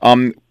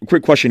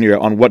 Quick question here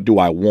on what do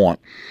I want?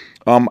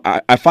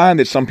 I find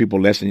that some people,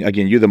 Les, and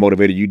again, you're the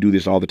motivator. You do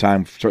this all the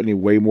time, certainly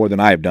way more than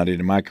I have done it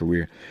in my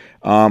career.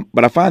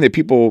 But I find that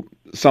people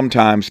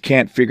sometimes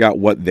can't figure out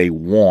what they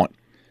want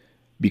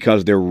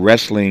because they're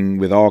wrestling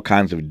with all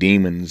kinds of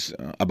demons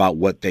about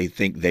what they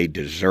think they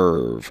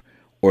deserve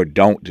or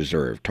don't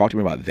deserve. Talk to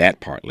me about that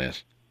part,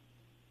 Les.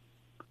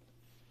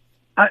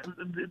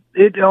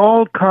 It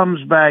all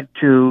comes back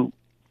to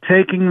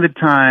taking the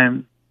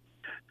time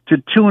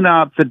to tune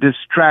out the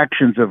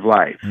distractions of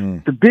life.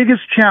 The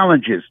biggest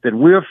challenges that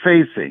we're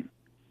facing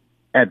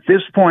at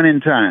this point in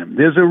time,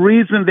 there's a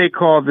reason they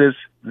call this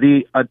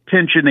the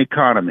attention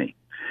economy.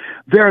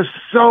 There are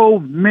so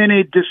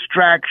many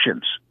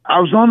distractions. I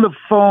was on the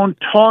phone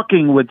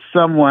talking with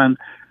someone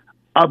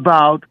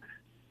about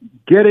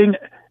getting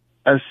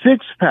a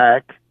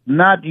six-pack,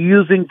 not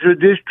using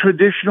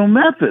traditional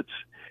methods.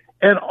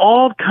 And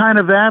all kind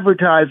of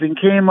advertising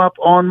came up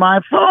on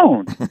my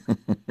phone.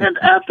 And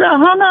after I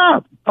hung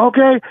up,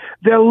 okay,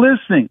 they're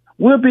listening.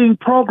 We're being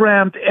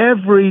programmed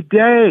every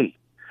day.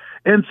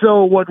 And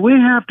so what we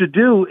have to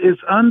do is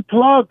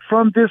unplug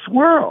from this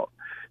world.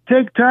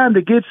 Take time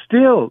to get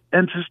still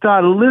and to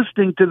start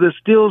listening to the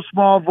still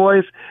small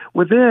voice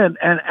within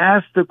and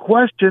ask the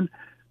question,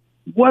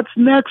 what's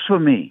next for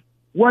me?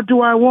 What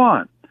do I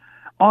want?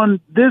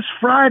 On this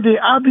Friday,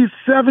 I'll be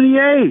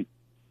 78.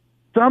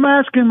 So I'm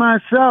asking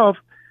myself,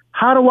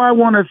 how do I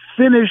want to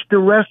finish the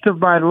rest of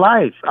my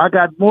life? I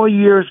got more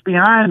years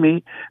behind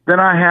me than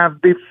I have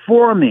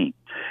before me.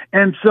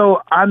 And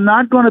so I'm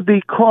not going to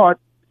be caught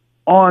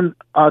on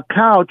a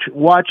couch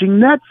watching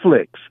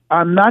Netflix.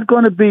 I'm not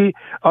going to be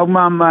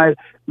among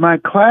my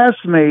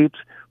classmates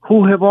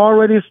who have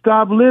already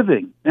stopped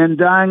living and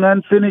dying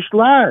unfinished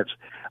lives.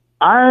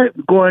 I'm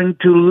going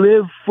to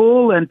live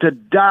full and to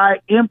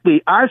die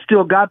empty. I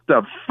still got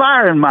the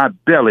fire in my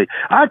belly.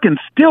 I can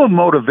still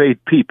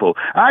motivate people.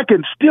 I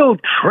can still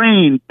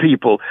train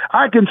people.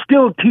 I can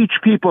still teach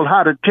people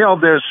how to tell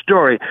their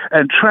story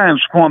and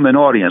transform an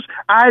audience.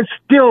 I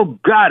still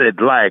got it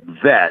like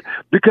that.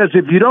 Because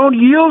if you don't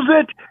use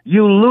it,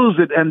 you lose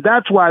it. And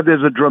that's why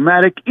there's a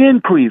dramatic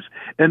increase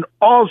in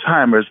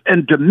Alzheimer's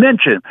and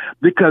dementia,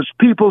 because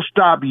people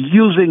stop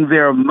using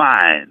their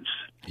minds.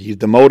 He's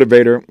the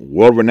motivator,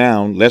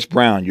 world-renowned Les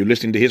Brown. You're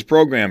listening to his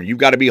program, You've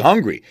Got to Be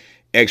Hungry,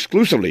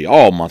 exclusively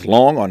all month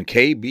long on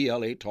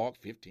KBLA Talk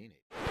 1580.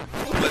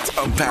 Let's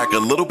unpack a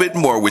little bit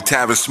more with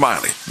Tavis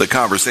Smiley. The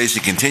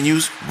conversation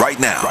continues right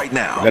now.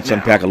 Let's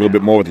unpack a little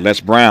bit more with Les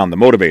Brown, the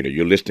motivator.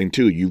 You're listening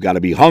to You've Got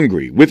to Be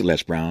Hungry with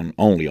Les Brown,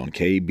 only on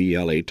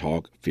KBLA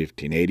Talk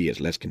 1580, as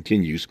Les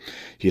continues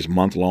his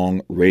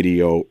month-long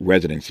radio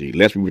residency.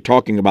 Les, we were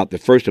talking about the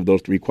first of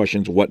those three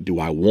questions, what do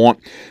I want?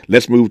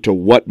 Let's move to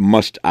what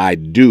must I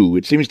do?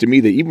 It seems to me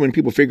that even when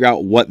people figure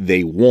out what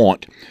they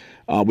want,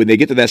 when they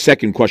get to that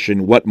second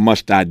question, what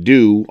must I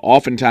do,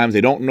 oftentimes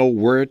they don't know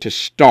where to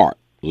start.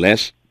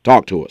 Les,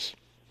 talk to us.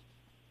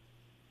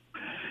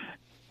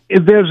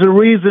 If there's a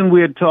reason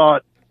we're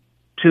taught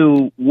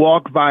to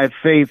walk by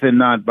faith and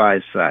not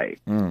by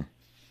sight.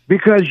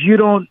 Because you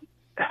don't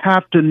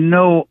have to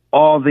know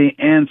all the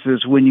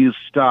answers when you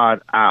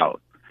start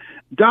out.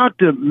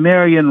 Dr.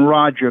 Marion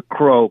Roger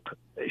Croak,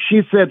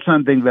 she said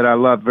something that I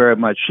love very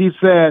much. She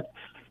said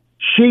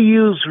she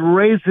used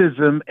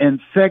racism and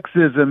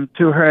sexism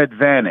to her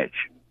advantage.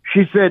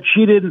 She said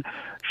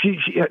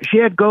she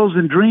had goals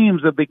and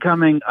dreams of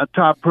becoming a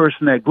top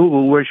person at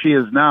Google, where she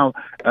is now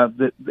at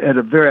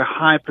a very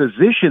high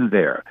position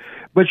there.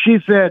 But she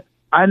said,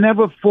 I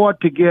never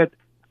fought to get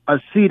a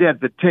seat at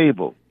the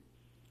table.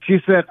 She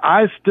said,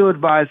 I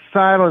stood by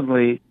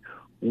silently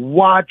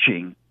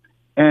watching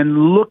and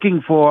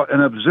looking for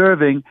and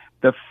observing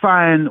to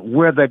find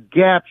where the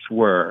gaps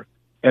were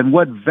and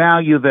what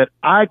value that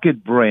I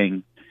could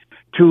bring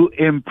to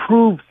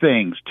improve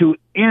things, to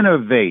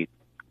innovate.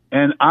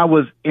 And I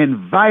was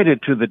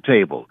invited to the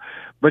table.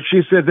 But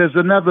she said there's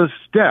another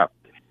step.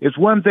 It's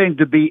one thing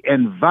to be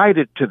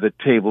invited to the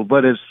table,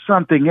 but it's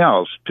something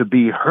else to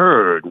be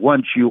heard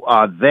once you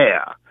are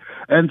there.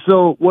 And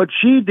so what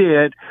she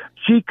did,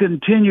 she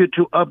continued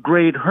to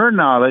upgrade her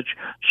knowledge.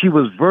 She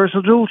was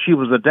versatile. She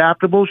was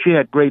adaptable. She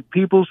had great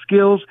people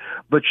skills,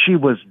 but she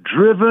was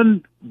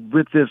driven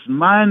with this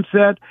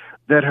mindset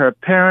that her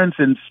parents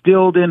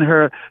instilled in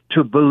her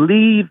to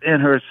believe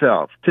in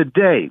herself.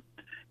 Today,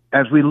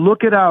 as we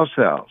look at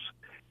ourselves,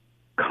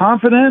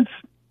 confidence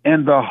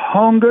and the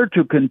hunger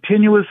to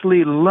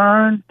continuously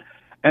learn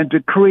and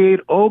to create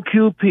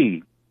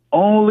OQP,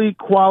 only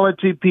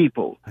quality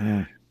people,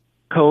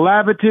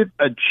 collaborative,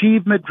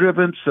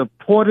 achievement-driven,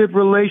 supportive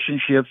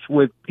relationships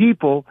with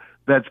people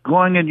that's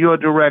going in your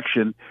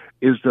direction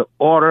is the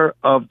order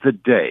of the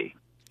day.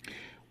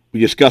 We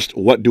discussed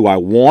what do I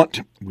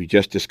want. We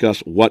just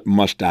discussed what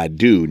must I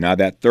do. Now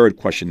that third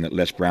question that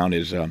Les Brown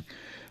is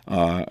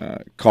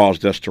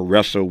caused us to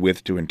wrestle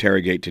with, to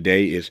interrogate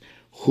today is,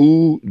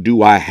 who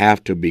do I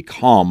have to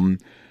become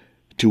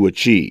to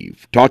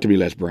achieve? Talk to me,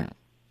 Les Brown.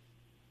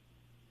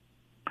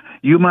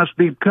 You must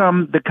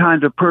become the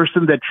kind of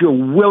person that you're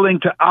willing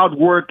to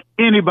outwork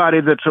anybody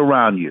that's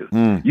around you.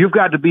 You've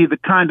got to be the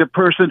kind of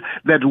person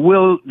that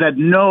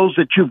knows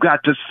that you've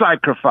got to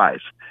sacrifice,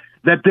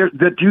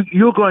 that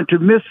you're going to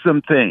miss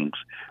some things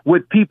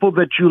with people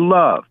that you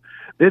love.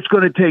 It's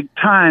going to take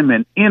time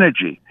and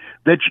energy,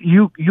 that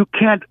you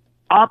can't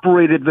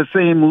operate at the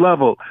same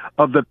level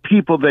of the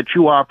people that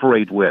you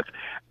operate with.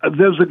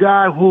 There's a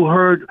guy who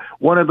heard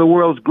one of the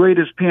world's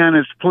greatest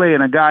pianists play,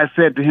 and a guy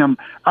said to him,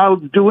 "I'll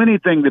do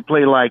anything to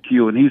play like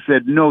you." And he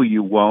said, "No,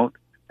 you won't."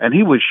 And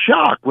he was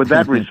shocked with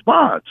that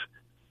response.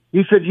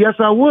 He said, "Yes,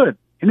 I would."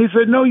 And he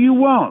said, "No, you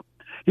won't."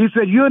 He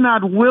said, "You're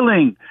not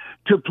willing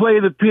to play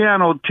the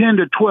piano 10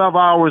 to 12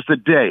 hours a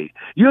day.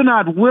 You're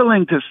not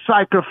willing to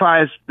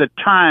sacrifice the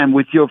time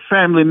with your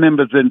family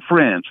members and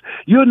friends.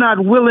 You're not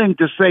willing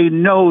to say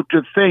no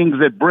to things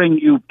that bring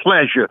you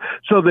pleasure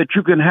so that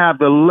you can have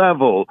the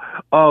level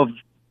of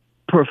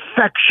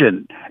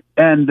perfection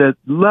and the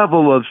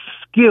level of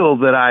skill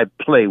that I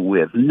play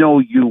with. No,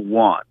 you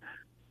won't."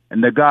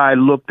 And the guy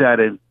looked at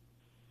him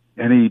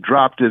and he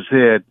dropped his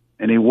head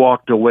and he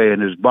walked away,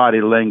 and his body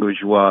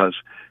language was,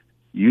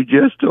 "You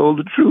just told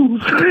the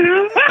truth."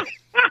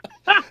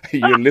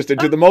 You're listening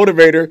to The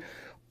Motivator,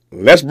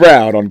 Les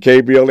Brown on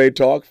KBLA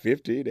Talk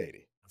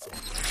 1580.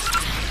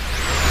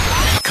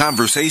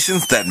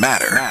 Conversations that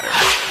matter.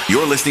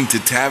 You're listening to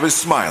Tavis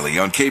Smiley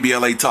on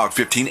KBLA Talk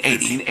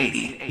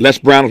 1580. Les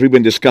Brown, as we've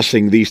been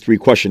discussing these three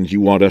questions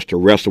you want us to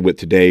wrestle with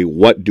today: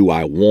 what do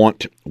I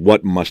want?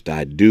 What must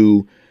I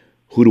do?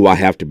 Who do I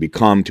have to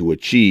become to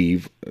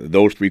achieve?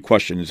 Those three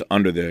questions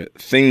under the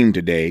theme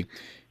today: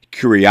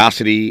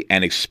 curiosity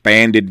and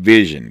expanded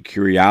vision.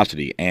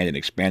 Curiosity and an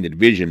expanded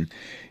vision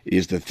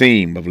is the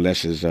theme of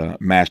Les's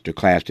master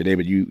class today.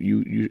 But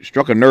you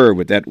struck a nerve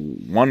with that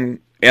one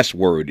S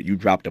word that you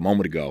dropped a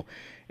moment ago.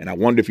 And I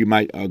wonder if you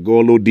might go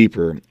a little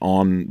deeper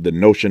on the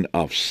notion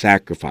of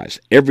sacrifice.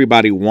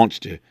 Everybody wants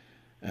to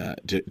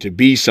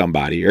be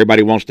somebody.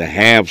 Everybody wants to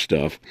have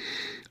stuff.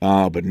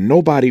 But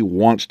nobody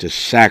wants to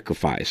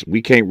sacrifice.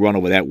 We can't run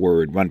over that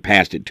word, run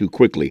past it too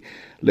quickly.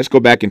 Let's go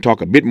back and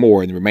talk a bit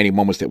more in the remaining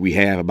moments that we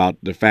have about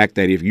the fact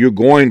that if you're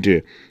going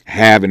to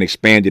have an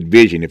expanded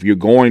vision, if you're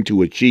going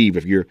to achieve,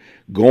 if you're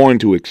going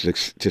to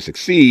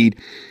succeed,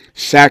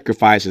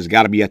 sacrifice has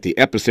got to be at the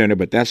epicenter.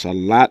 But that's a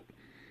lot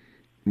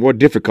more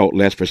difficult,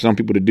 Les, for some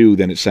people to do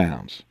than it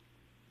sounds.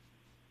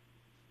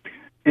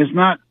 It's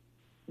not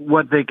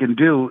what they can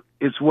do.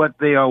 It's what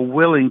they are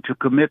willing to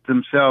commit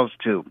themselves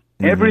to.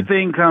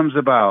 Everything comes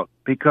about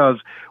because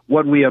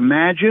what we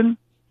imagine,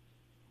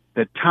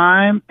 the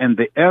time and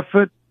the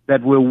effort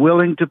that we're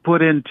willing to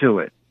put into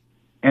it.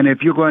 And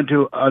if you're going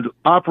to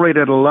operate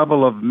at a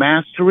level of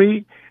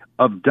mastery,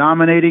 of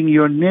dominating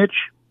your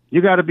niche,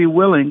 you got to be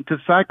willing to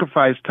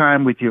sacrifice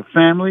time with your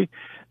family,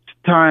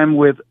 time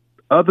with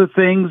other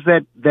things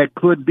that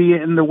could be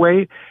in the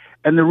way.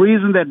 And the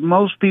reason that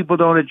most people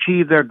don't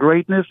achieve their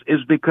greatness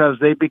is because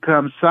they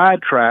become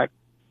sidetracked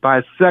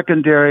by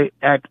secondary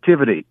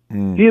activity.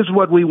 Here's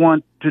what we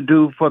want to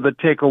do for the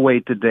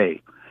takeaway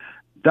today.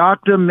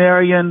 Dr.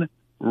 Marion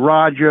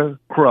Roger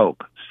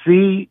Croak,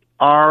 C-R-O-A-K.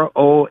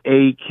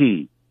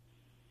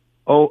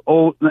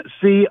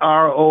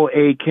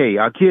 C-R-O-A-K.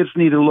 Our kids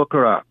need to look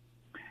her up.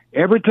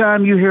 Every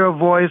time you hear a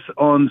voice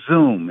on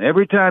Zoom,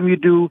 every time you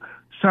do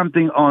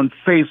something on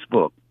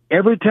Facebook,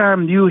 every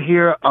time you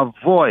hear a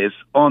voice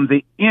on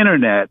the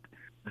internet,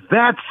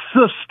 that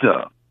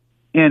sister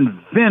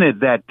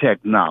invented that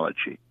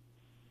technology.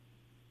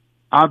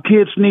 Our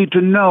kids need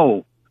to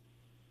know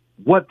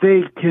what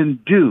they can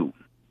do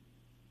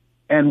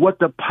and what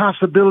the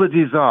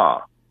possibilities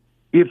are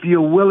if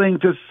you're willing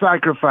to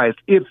sacrifice,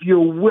 if you're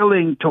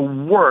willing to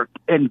work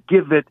and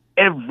give it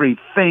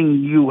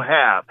everything you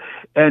have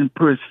and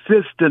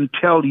persist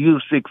until you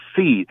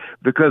succeed.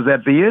 Because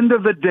at the end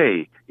of the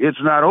day,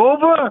 it's not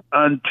over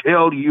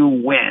until you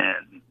win.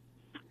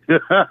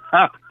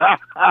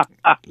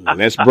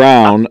 Les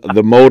Brown,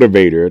 the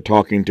motivator,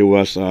 talking to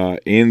us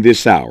in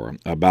this hour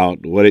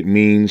about what it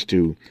means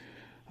to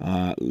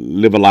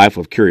live a life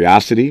of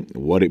curiosity,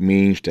 what it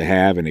means to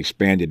have an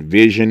expanded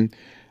vision.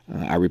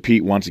 I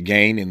repeat once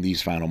again in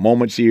these final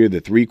moments here, the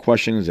three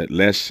questions that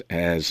Les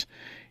has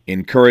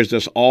encouraged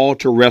us all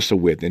to wrestle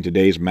with in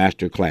today's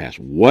master class.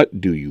 What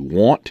do you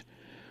want?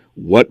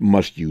 What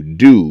must you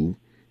do?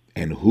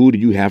 And who do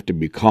you have to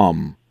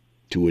become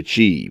to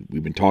achieve?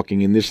 We've been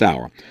talking in this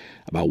hour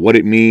about what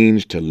it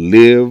means to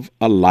live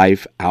a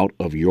life out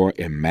of your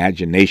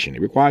imagination.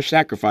 It requires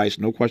sacrifice,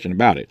 no question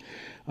about it.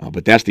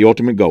 But that's the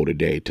ultimate goal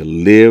today, to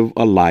live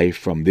a life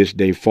from this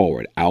day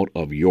forward out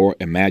of your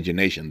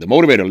imagination. The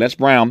motivator, Les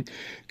Brown,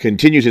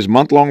 continues his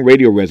month-long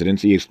radio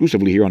residency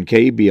exclusively here on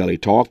KBLA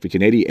Talk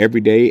 1580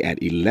 every day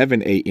at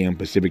 11 a.m.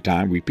 Pacific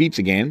Time. Repeats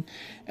again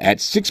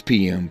at 6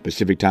 p.m.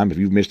 Pacific Time if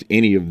you've missed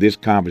any of this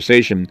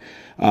conversation.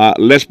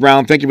 Les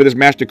Brown, thank you for this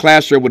master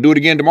class, sir. We'll do it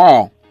again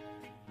tomorrow.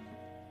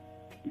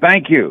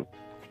 Thank you.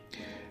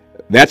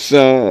 That's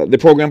the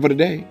program for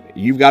today.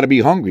 You've got to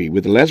be hungry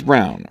with Les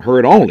Brown,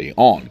 heard only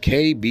on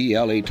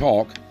KBLA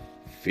Talk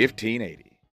 1580.